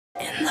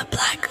in the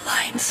black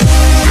lines.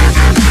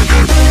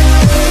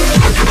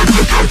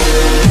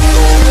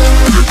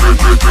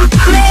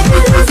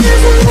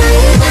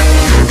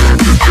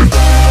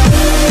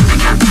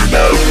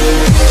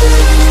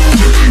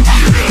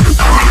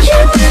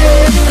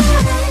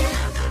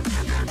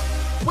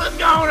 What's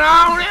going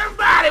on,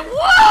 everybody?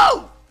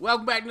 Whoa!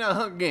 Welcome back to another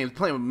Hunger Games,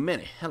 playing with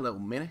Minnie. Hello,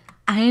 Minnie.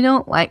 I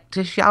don't like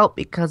to shout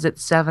because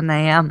it's 7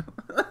 a.m.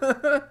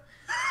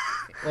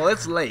 Well,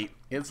 it's late.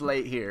 It's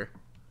late here.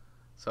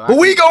 So But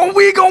we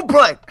gon'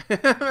 play.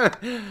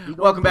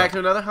 Welcome back to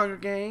another Hunger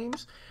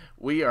Games.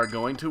 We are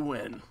going to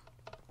win.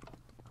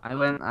 I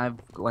went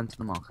to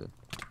the market.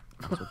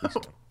 That's what they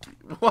say.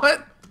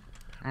 What?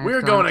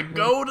 We're going to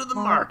go to the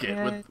market.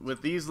 market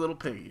with these little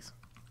piggies.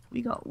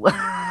 We got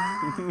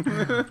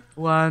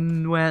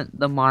one went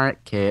the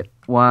market.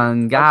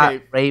 One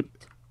got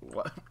raped.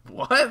 What?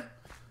 What?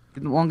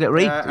 Didn't one get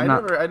raped? I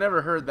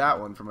never heard that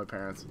one from my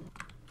parents.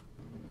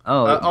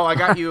 Oh. I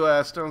got you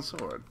a stone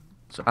sword.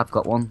 So I've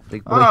got one,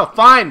 big boy. Oh,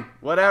 fine.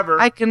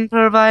 Whatever. I can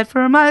provide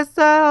for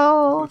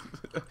myself.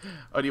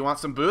 Oh, do you want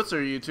some boots, or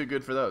are you too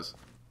good for those?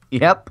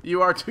 Yep.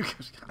 You are too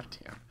good.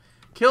 Goddamn.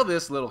 Kill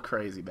this little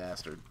crazy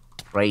bastard.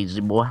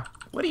 Crazy boy.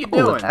 What are you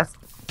Oh, doing? that's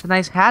a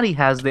nice hat he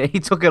has there. He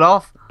took it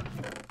off.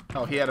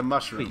 Oh, he had a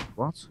mushroom. Wait,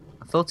 what?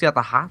 I thought he had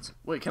the hat.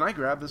 Wait, can I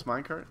grab this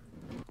minecart?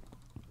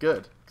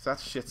 Good, because that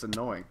shit's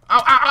annoying. Ow,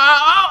 ow, ow,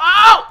 ow,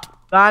 ow!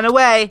 Run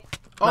away.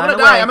 Oh, Run I'm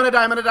away.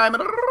 gonna die.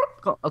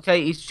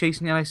 Okay, he's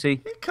chasing you, I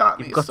see. He caught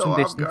me You've got so some off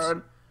distance.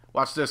 guard.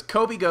 Watch this,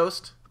 Kobe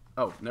Ghost.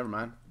 Oh, never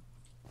mind.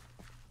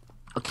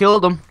 I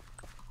killed him.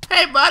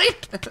 Hey, buddy!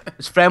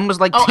 His friend was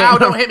like... Oh, tearing ow,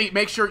 don't him. hit me.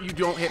 Make sure you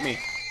don't hit me.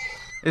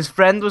 His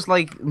friend was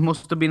like,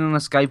 must have been on a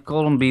Skype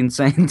call and been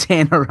saying,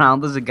 turn around,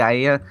 there's a guy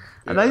here.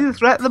 And I just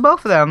threatened the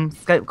both of them.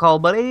 Skype call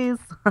buddies.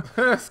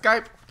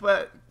 Skype,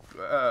 but...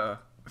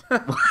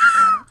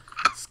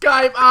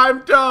 Skype,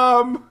 I'm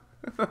dumb!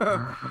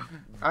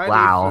 I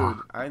need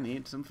food. I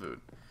need some food.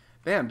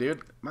 Damn, dude.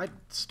 My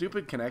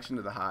stupid connection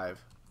to the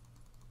hive.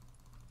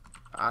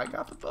 I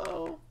got the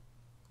bow.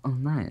 Oh,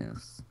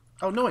 nice.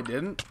 Oh, no, I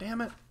didn't.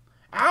 Damn it.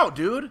 Ow,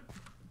 dude.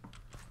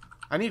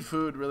 I need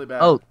food really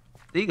bad. Oh,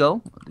 there you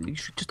go. You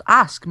should just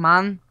ask,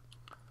 man.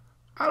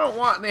 I don't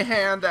want any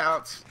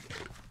handouts.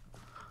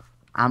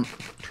 I'm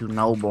too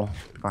noble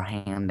for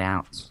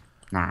handouts.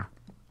 Nah.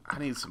 I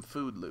need some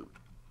food loot.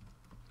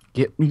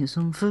 Get me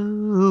some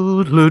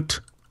food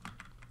loot.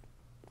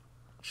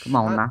 Come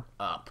on now.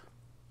 Up.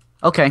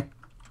 Okay.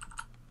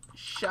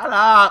 Shut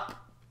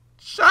up.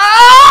 Shut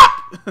up!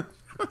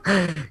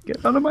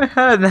 Get out of my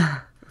head.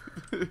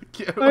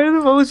 Get Why are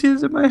the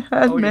voices in my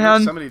head, oh,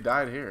 man? Somebody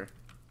died here.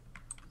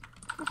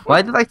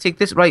 Why did I take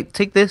this? Right,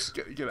 take this.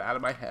 Get out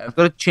of my head. I've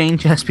got a chain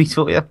chest piece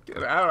for you.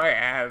 Get out of my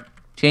head.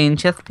 Chain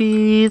chest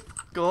piece.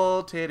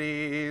 Gold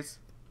titties.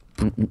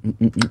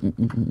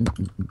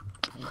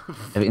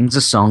 Everything's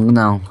a song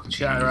now.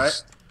 Yeah, Jeez.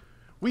 right?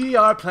 We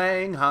are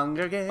playing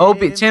Hunger Games. Oh,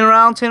 turn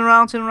around.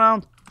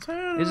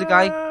 Turn Here's a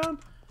guy. around.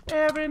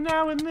 Every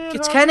now and then.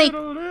 It's Kenny.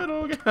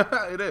 Little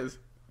it is.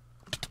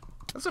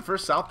 That's the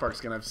first South Park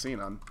skin I've seen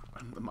on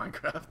the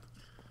Minecraft.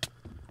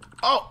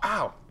 Oh,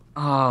 ow.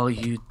 Oh,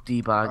 you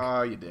D-bag.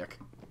 Oh, you dick.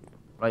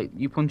 Right,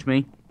 you punch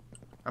me.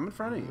 I'm in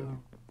front of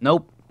you.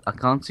 Nope, I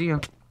can't see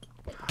you.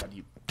 God,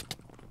 you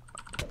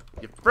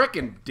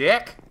frickin'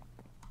 dick.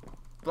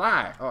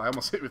 Fly. Oh, I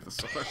almost hit you with the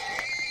sword.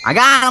 I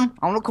got him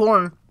on the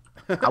corner.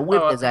 I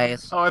whipped his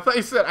ass. Oh, I thought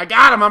you said, I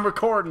got him, I'm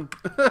recording.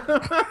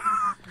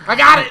 I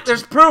got it,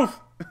 there's proof.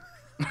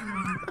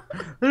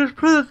 There's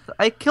proof.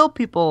 I kill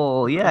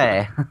people.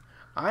 Yeah.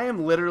 I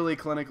am literally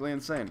clinically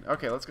insane.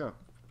 Okay, let's go.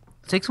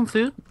 Take some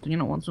food. Do you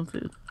not want some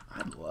food?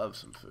 I'd love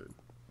some food.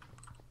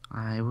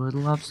 I would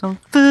love some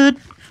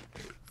food.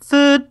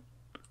 Food.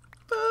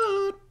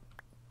 Food.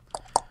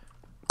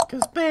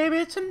 Cause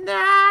baby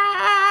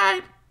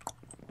tonight.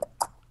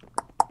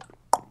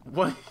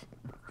 What?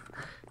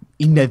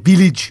 In the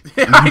village.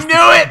 I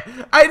knew it!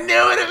 I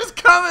knew it! It was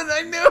coming!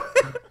 I knew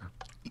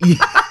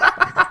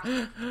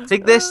it!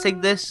 Take this.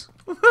 Take this.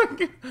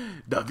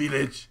 The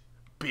village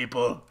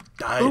people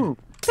died. Ooh.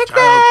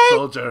 Child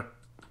soldier.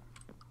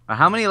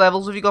 How many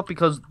levels have you got?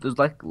 Because there's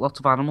like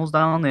lots of animals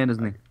down there,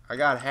 isn't there? I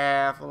got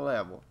half a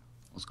level.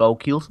 Let's go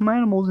kill some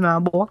animals now,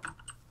 boy.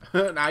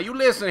 Now you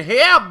listen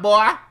here,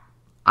 boy.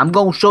 I'm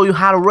gonna show you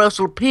how to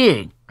wrestle a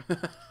pig.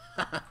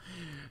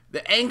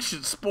 The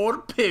ancient sport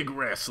of pig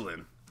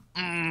wrestling.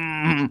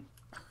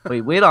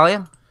 Wait, where are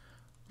you?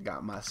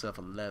 Got myself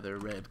a leather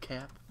red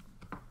cap.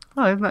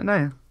 Oh, isn't that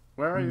nice?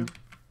 Where are you?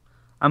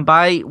 I'm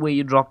by where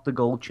you dropped the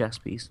gold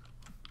chest piece.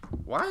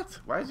 What?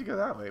 Why did you go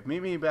that way?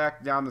 Meet me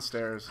back down the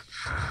stairs.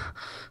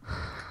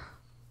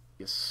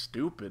 You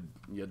stupid,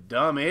 you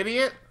dumb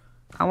idiot.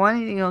 I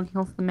wanted to go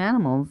kill some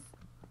animals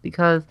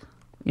because,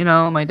 you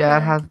know, my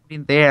dad hasn't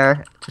been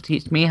there to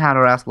teach me how to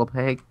wrestle a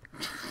pig.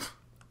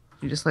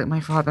 You're just like my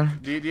father.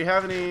 Do you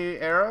have any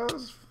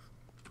arrows?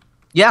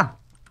 Yeah.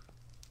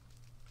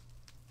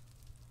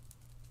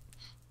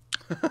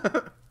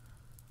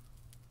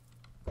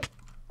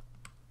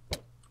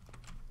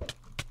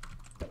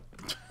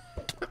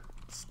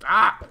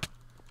 Stop.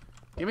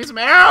 Give me some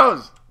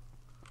arrows.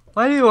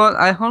 Why do you want?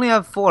 I only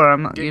have 4.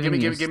 I'm not giving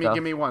you stuff.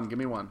 Give me one. Give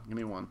me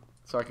one.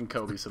 So I can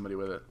Kobe somebody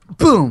with it.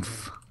 Boom.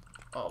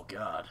 Oh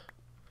God.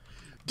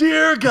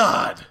 Dear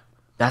God.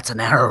 That's an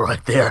arrow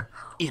right there.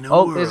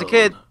 Oh, there's a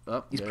kid.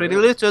 Oh, He's pretty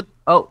looted.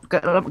 Oh,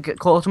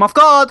 caught him off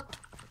guard.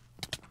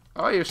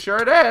 Oh, you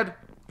sure did.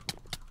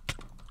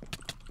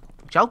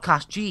 Joe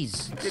Cash,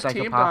 jeez. Get Psychopath.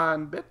 teamed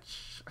on,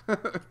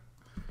 bitch.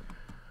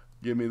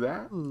 Give me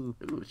that. Ooh.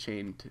 Ooh,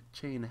 chain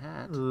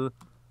hat. Ooh.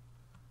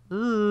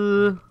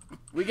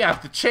 We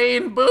got the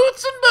chain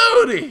boots and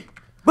booty.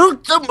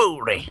 Boots and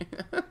booty.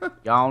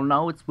 Y'all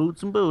know it's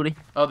boots and booty.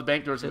 Oh, the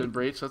bank doors have been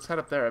breached. Let's head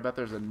up there. I bet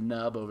there's a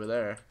nub over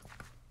there.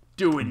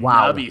 Doing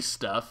Wow. nubby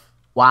stuff.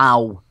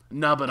 Wow.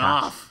 Nubbing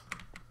off.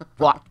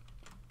 What?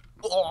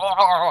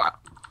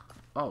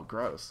 Oh,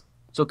 gross.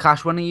 So,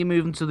 Cash, when are you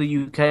moving to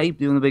the UK?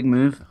 Doing the big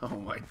move? Oh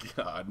my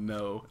God,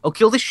 no. Oh,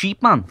 kill this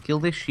sheep, man. Kill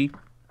this sheep.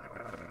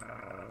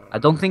 I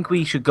don't think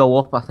we should go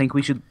up. I think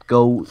we should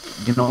go,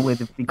 you know, where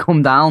we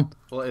come down.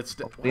 Well, it's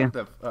Yeah.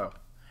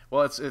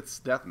 well, it's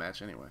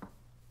deathmatch anyway.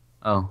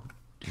 Oh.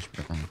 Just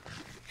pretend.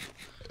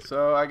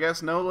 So I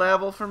guess no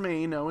level for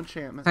me, no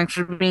enchantment. Thanks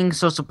for being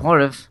so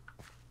supportive,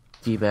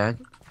 D-bag.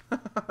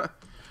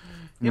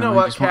 You know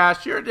what,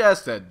 Cash? You're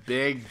just a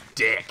big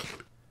dick.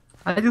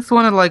 I just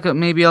wanted, like,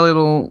 maybe a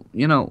little,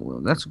 you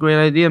know, that's a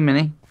great idea,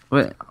 Minnie.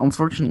 But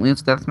unfortunately,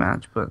 it's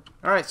deathmatch, but...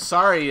 Alright,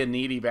 sorry, you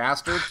needy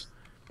bastard.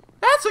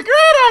 That's a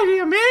great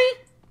idea, Minnie!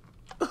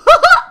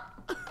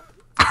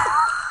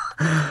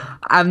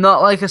 I'm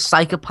not like a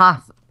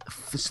psychopath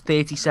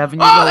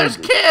 37-year-old. Oh, there's a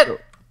kid! He's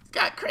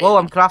got crazy. Whoa,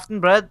 I'm crafting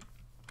bread.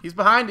 He's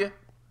behind you.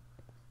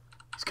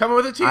 He's coming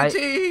with a TNT.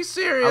 He's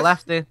serious. I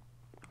left it.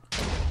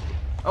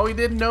 Oh, he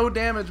did no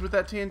damage with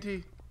that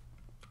TNT.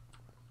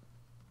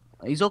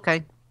 He's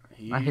okay.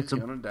 He's I hit him.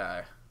 gonna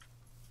die.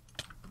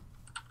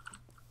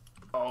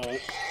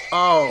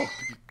 Oh.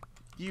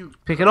 You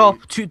Pick it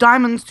up. 2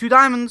 diamonds.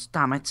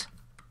 Damn it.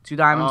 2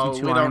 diamonds and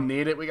 2 we iron. don't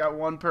need it. We got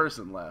 1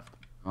 person left.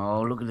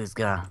 Oh, look at this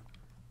guy.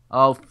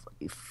 Oh,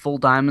 full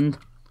diamond.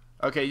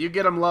 Okay, you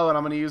get him low, and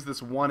I'm gonna use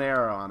this 1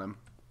 arrow on him.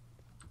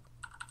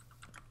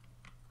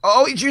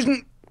 Oh, he's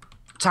using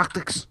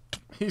tactics.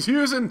 He's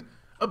using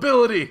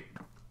ability.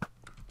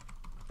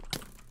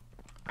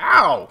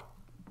 Ow!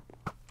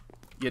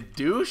 You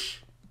douche.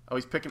 Oh,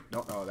 he's picking...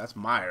 No, oh, that's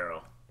my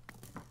arrow.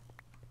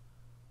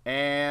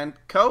 And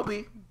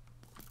Kobe.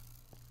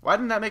 Why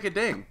didn't that make a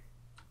ding?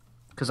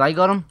 Because I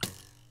got him.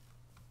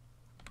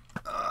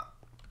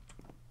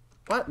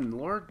 What in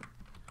Lord?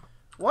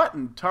 What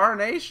in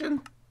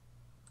tarnation?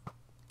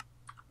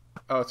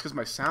 Oh, it's because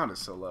my sound is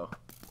so low.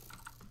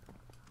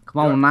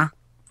 Come on, man.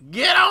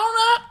 Get on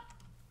up!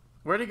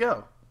 Where'd he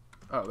go?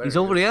 Oh, there He's he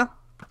over is. here.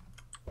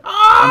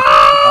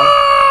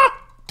 Ah!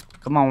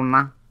 Come on,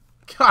 man.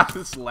 God,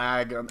 this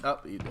lag on... Oh,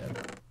 he did.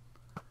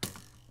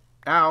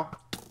 Ow.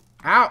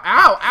 Ow,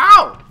 ow,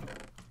 ow!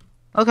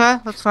 Okay,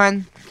 that's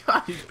fine.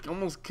 God, he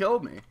almost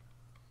killed me.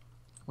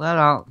 Let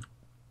out.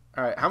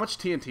 Alright, how much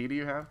TNT do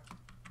you have?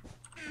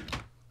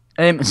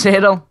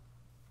 0.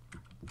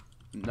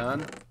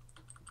 None?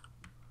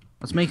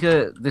 Let's make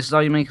a... This is how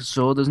you make a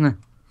sword, isn't it?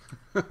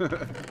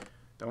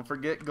 Don't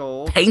forget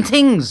gold.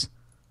 Paintings!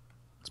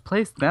 Let's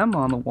place them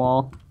on the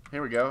wall.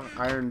 Here we go.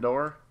 Iron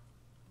door.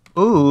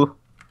 Ooh.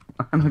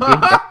 I'm a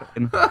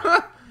good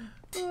guy.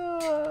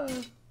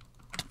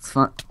 It's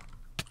fun.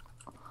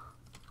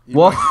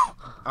 What?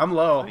 I'm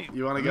low.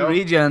 You want to go?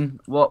 Regen.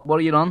 What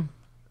are you on?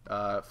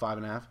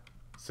 5.5.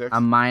 6.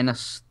 I'm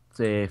minus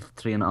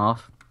 3.5.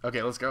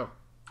 Okay, let's go.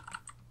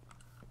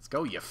 Let's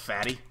go, you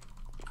fatty.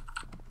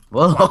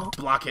 Whoa.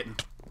 Block hitting.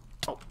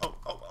 Oh.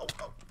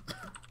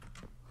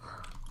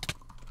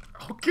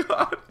 Oh,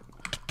 God.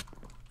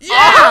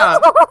 Yeah!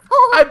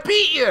 I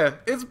beat you!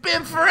 It's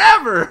been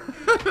forever!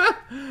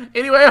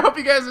 Anyway, I hope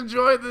you guys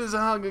enjoyed this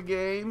Hunger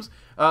Games.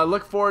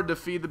 Look forward to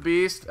Feed the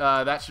Beast.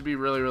 That should be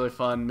really, really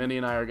fun. Minnie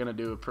and I are going to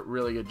do a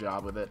really good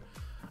job with it.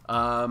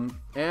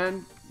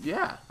 And,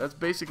 yeah, that's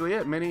basically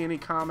it. Minnie, any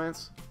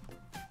comments?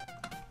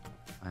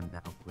 I'm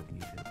down with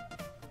you.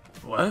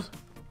 What?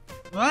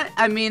 What?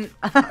 I mean...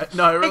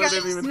 No, I really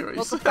didn't even hear what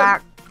you said.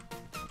 Back.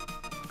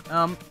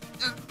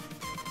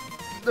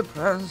 The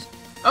press.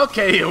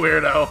 Okay, you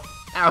weirdo.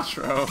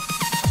 Outro.